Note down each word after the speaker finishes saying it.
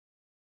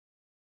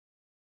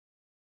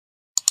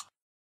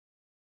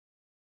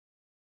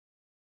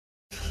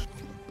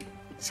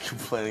He's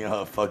complaining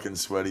how fucking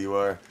sweaty you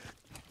are.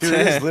 Dude,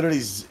 it's literally,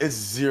 it's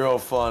zero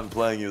fun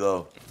playing you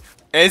though.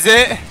 Is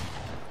it?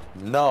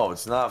 No,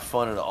 it's not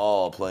fun at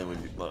all playing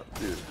with you. Look,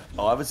 dude.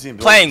 Oh, I haven't seen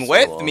Playing so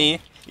with long. me?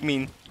 You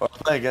mean? Oh,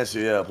 playing against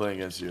you, yeah, playing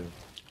against you.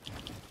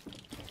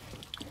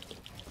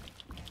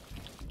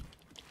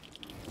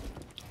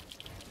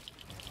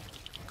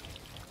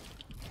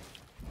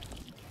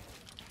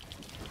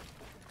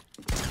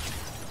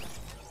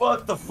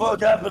 What the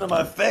fuck happened to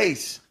my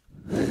face?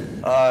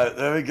 Alright,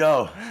 there we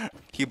go.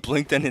 He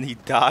blinked and then he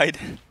died.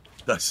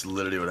 That's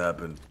literally what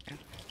happened.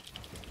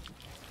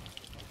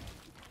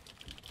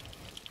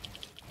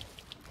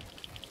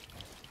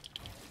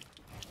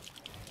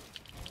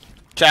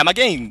 Chat, am I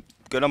getting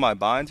good on my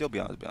binds? You'll be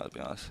honest, be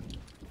honest.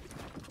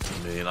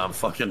 I mean, I'm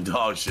fucking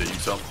dog shit. You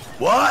tell me.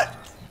 What?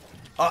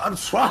 I'm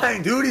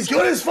trying, dude. He's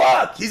good as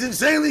fuck. He's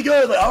insanely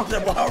good. Like, I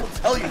don't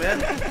tell you, man.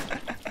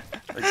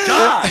 Like,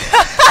 God.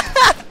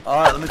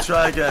 Alright, let me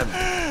try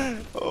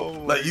again. Oh.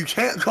 Like, you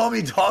can't call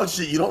me dog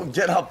shit. You don't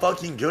get how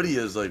fucking good he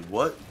is. Like,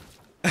 what?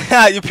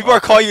 You people are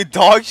calling you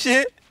dog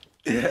shit?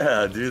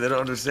 Yeah, dude, they don't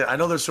understand. I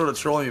know they're sort of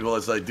trolling me, but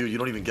it's like, dude, you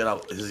don't even get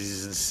how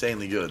he's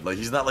insanely good. Like,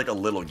 he's not like a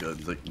little good.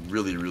 He's like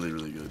really, really,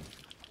 really good.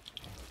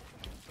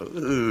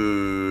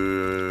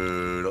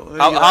 Ooh, don't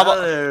How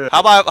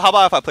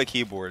about if I play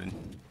keyboard?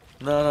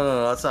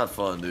 No, that's not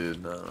fun,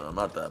 dude. No, I'm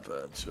not that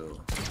bad. Chill.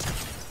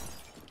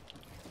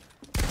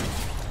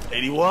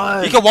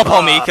 81. You can one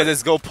pump me because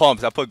it's go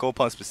pumps. I put go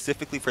pumps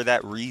specifically for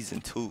that reason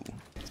too.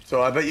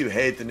 So I bet you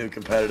hate the new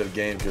competitive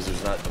game because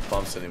there's not the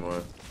pumps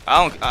anymore.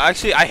 I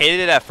hated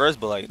it at first,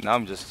 but like now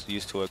I'm just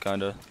used to it,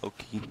 kinda.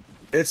 Okay.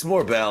 It's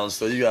more balanced,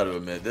 though. You gotta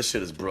admit, this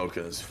shit is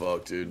broken as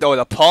fuck, dude. Oh,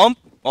 the pump?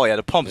 Oh yeah,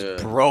 the pump's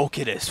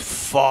broken as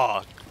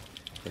fuck.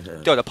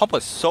 Yeah. Yo, the pump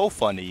was so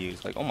fun to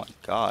use. Like, oh my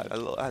god,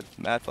 I had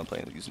mad fun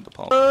playing using the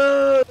pump.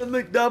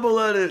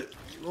 McDouble at it.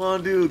 You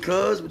wanna do,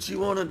 cuz? What you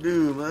wanna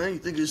do, man? You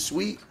think it's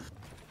sweet?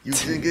 You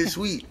think it's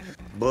sweet,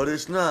 but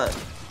it's not.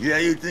 Yeah,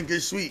 you think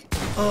it's sweet.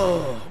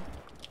 Oh.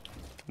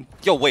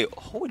 Yo, wait,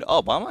 hold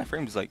up. Why are my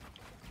frames like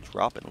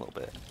dropping a little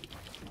bit?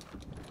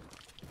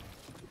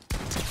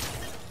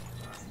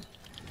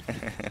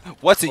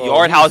 What's the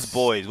Yard House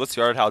Boys? What's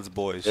Yard House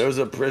Boys? There was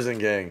a prison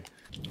gang.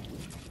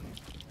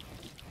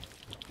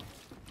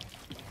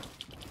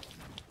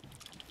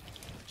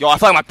 Yo, I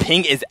feel like my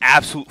ping is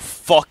absolute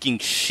fucking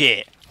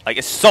shit. Like,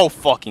 it's so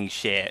fucking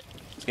shit.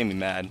 It's getting me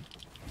mad.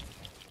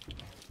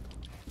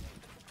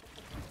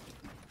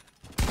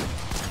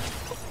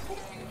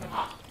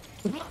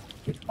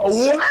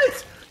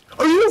 What?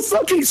 Are you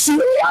fucking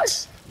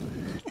serious?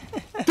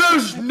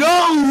 There's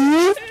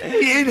no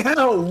way in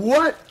hell.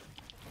 What?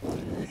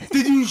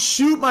 Did you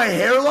shoot my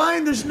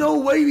hairline? There's no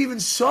way you even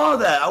saw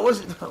that. I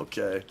wasn't.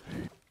 Okay.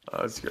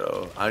 Let's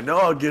go. I know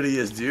how good he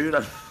is, dude.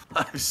 I've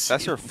seen.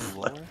 That's your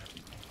floor?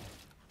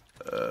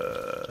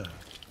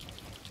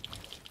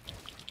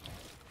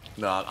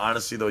 No,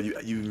 honestly though,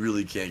 you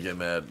really can't get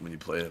mad when you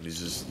play him. You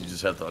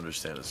just have to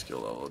understand his skill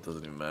level. It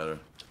doesn't even matter.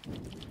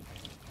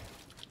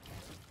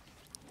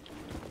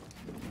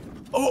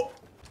 Oh.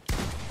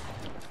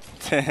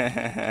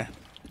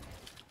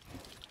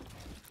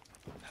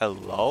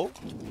 Hello?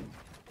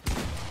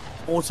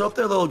 What's up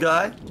there, little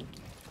guy?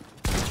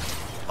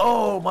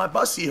 Oh, my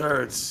bussy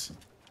hurts.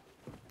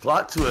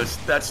 Plot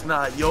twist, that's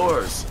not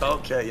yours.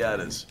 Okay, yeah,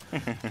 it is.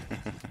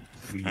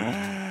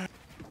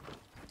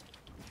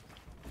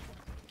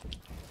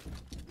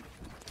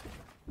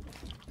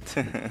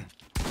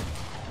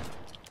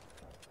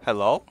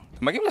 Hello?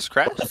 My game just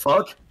crashed? What the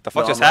fuck? The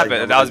fuck just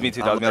happened? That was me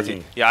too. That was me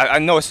too. Yeah, I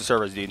know it's the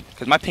servers, dude.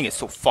 Because my ping is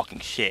so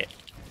fucking shit.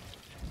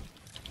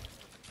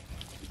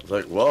 I was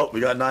like, well, we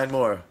got 9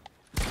 more.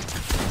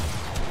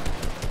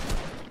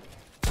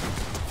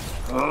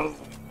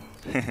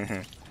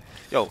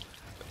 Yo,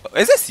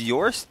 is this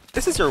yours?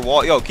 This is your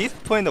wall. Yo, keep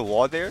putting the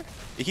wall there.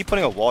 You keep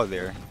putting a wall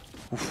there.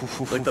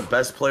 Like the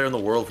best player in the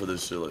world for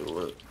this shit. Like,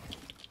 what?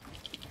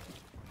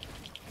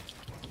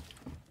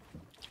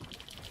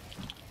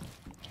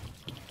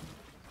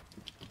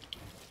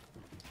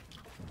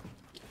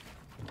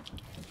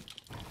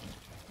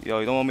 Yo,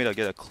 you don't want me to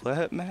get a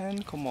clip,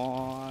 man? Come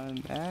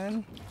on,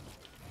 man.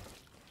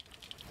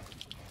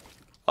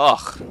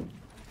 Ugh.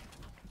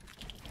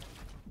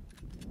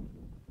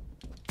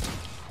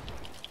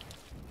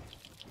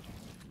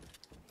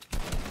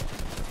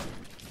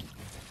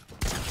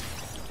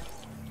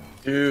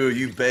 Dude,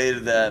 you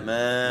baited that,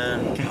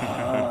 man.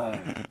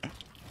 God.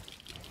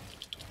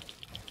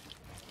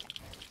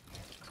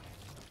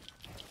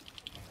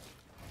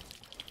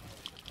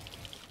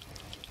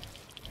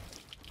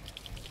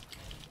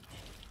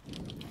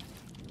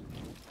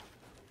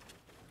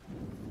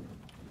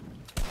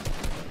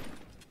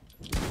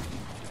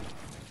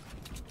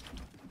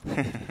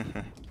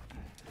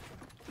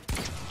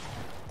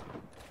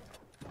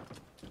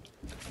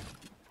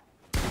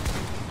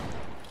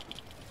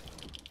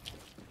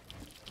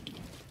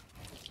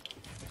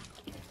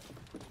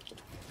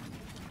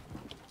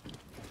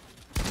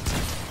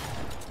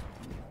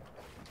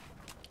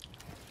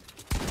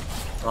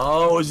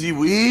 Oh, was he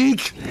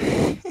weak?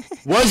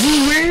 Was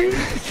he weak?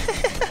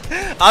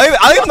 I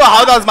don't even know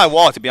how that was my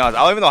wall, to be honest.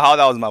 I don't even know how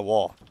that was my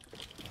wall.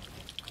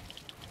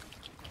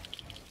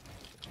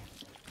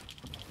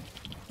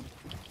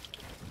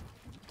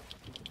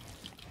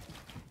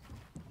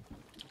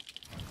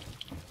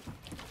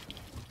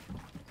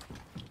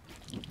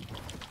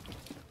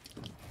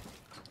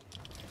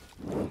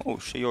 Oh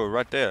shit, you were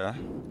right there.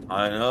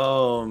 I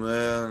know,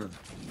 man.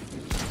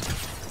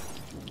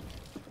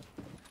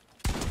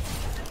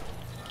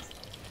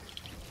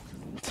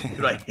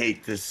 Dude, I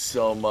hate this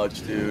so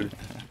much, dude.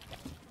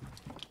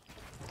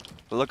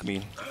 But look at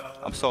me.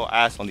 I'm so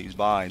ass on these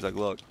vines. Like,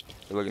 look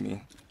at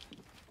me.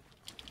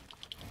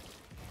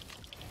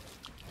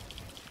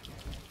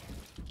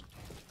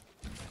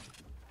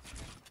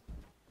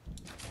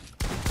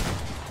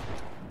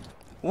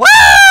 Woo!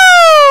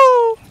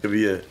 Could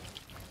be it.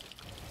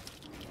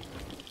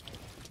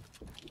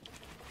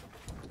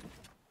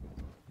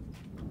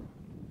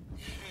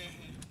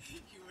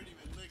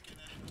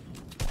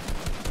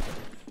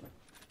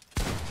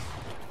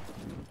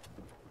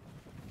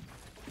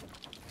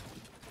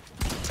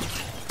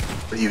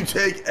 You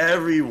take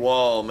every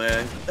wall,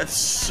 man. That's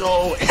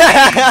so.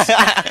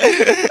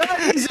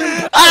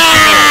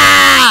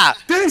 Ah!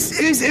 This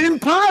is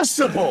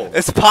impossible.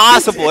 It's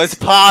possible. It's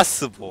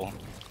possible.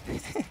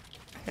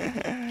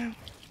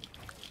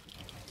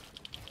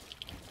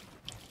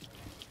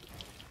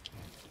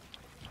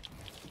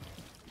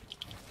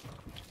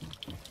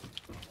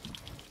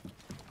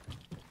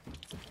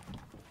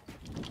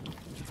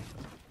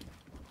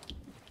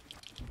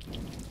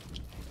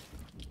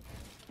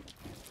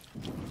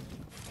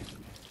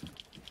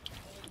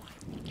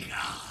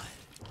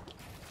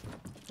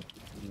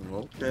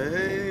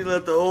 Okay,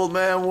 let the old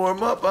man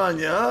warm up on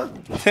you, huh?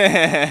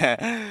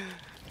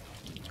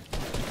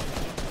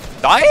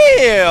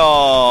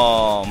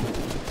 Damn!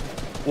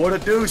 What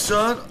it do,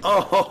 son?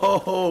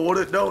 Oh, what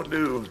it don't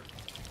do.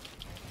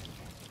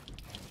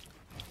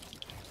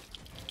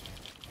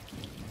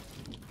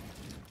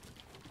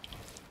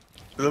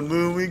 To the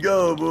moon we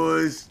go,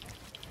 boys.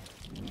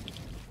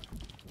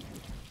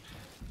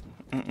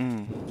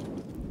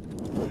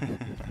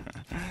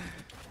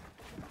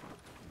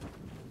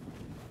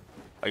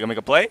 Are you gonna make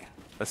a play?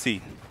 Let's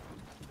see.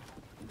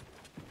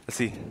 Let's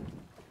see.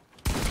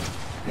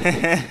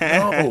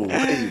 No,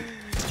 wait.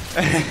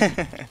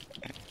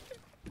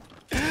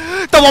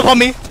 Don't want pump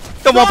me.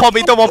 Don't want pump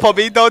me. Don't want pump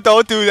me. Don't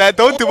do that.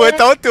 Don't do it.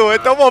 Don't do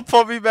it. Don't want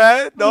pump me,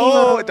 man.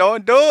 No,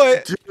 don't do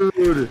it.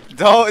 Dude.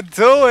 Don't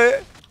do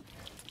it.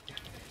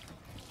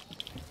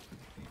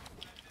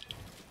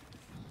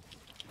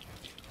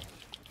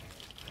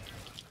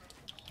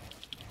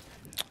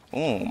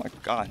 Oh my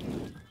god.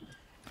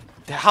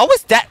 How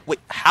is that? Wait,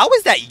 how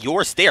is that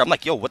your stair? I'm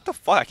like, yo, what the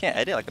fuck? I can't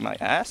edit like my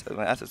ass.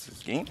 My ass is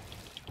this game.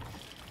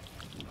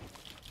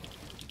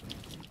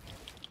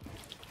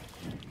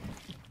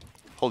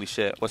 Holy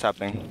shit! What's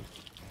happening?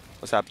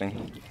 What's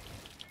happening?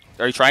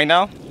 Are you trying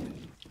now?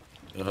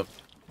 Yep.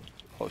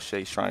 Oh shit!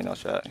 He's trying now,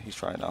 chat. He's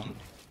trying now.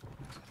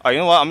 Alright, you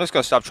know what? I'm just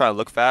gonna stop trying to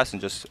look fast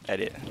and just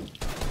edit.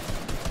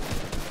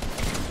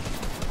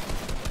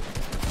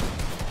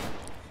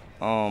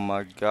 Oh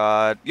my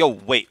god. Yo,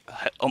 wait.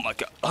 Oh my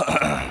god.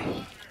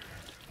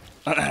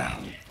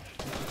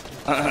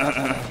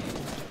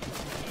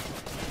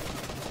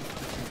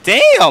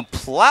 Damn,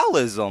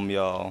 pluralism,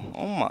 yo.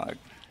 Oh my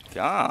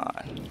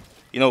god.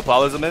 You know what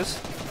pluralism is?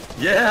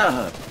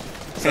 Yeah.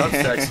 Sounds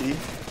sexy.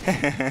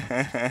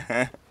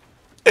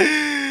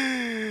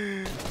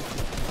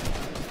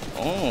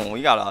 Oh,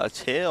 you gotta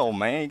chill,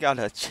 man. You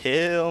gotta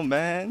chill,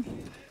 man.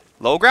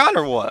 Low ground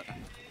or what?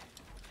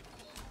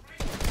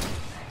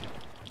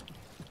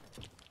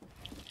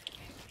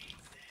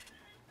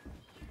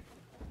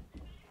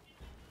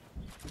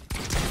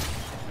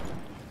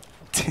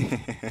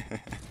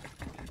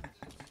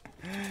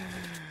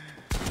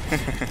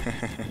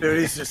 Dude,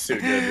 he's just too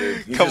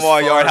good, dude. Come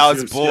on, Yard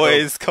House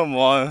boys. Come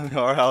on,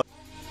 Yard House.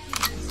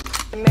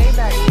 Can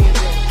anybody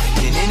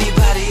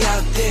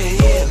out there